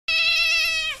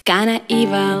Kinda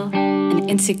evil and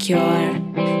insecure.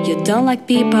 You don't like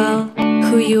people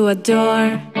who you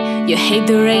adore. You hate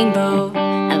the rainbow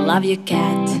and love your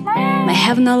cat. May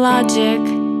have no logic,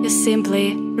 you're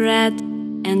simply red.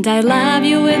 And I love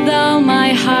you with all my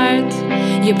heart.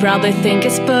 You probably think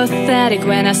it's pathetic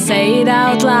when I say it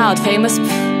out loud. Famous,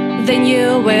 then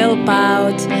you will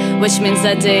pout, which means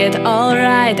I did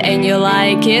alright and you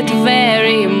like it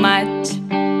very much.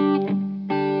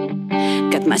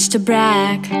 Got much to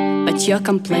brag, but you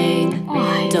complain.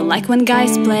 Don't like when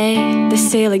guys play the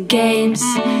silly games.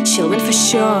 She'll win for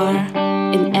sure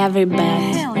in every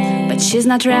bet, but she's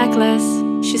not reckless,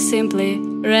 she's simply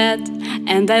red.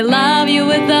 And I love you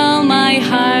with all my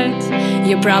heart.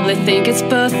 You probably think it's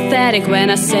pathetic when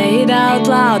I say it out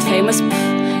loud. Famous,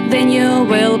 then you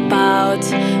will pout,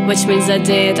 which means I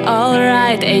did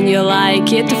alright and you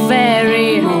like it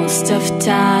very. Most of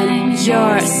time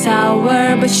you're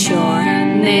sour but sure.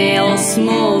 Nails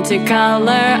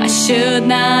multicolor, I should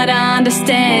not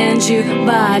understand you,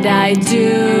 but I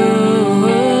do.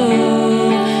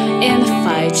 In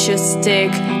fight you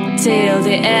stick till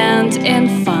the end.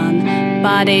 In fun,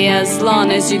 party as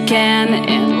long as you can.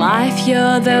 In life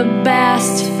you're the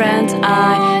best friend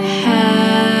I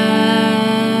have.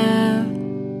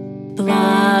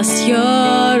 Plus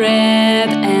you're red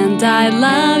and I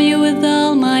love you with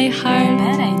all my heart.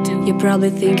 You probably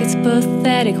think it's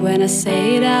pathetic when I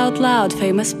say it out loud.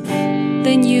 Famous,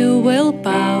 then you will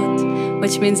pout,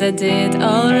 which means I did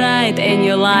alright and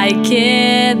you like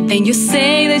it. Then you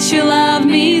say that you love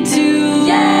me too,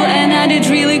 and I did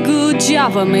really good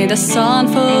job. I made a song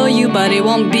for you, but it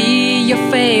won't be your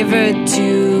favorite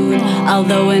tune.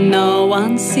 Although when no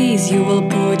one sees, you will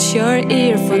put your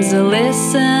earphones to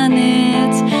listen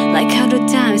it like 100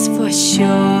 times for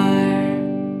sure.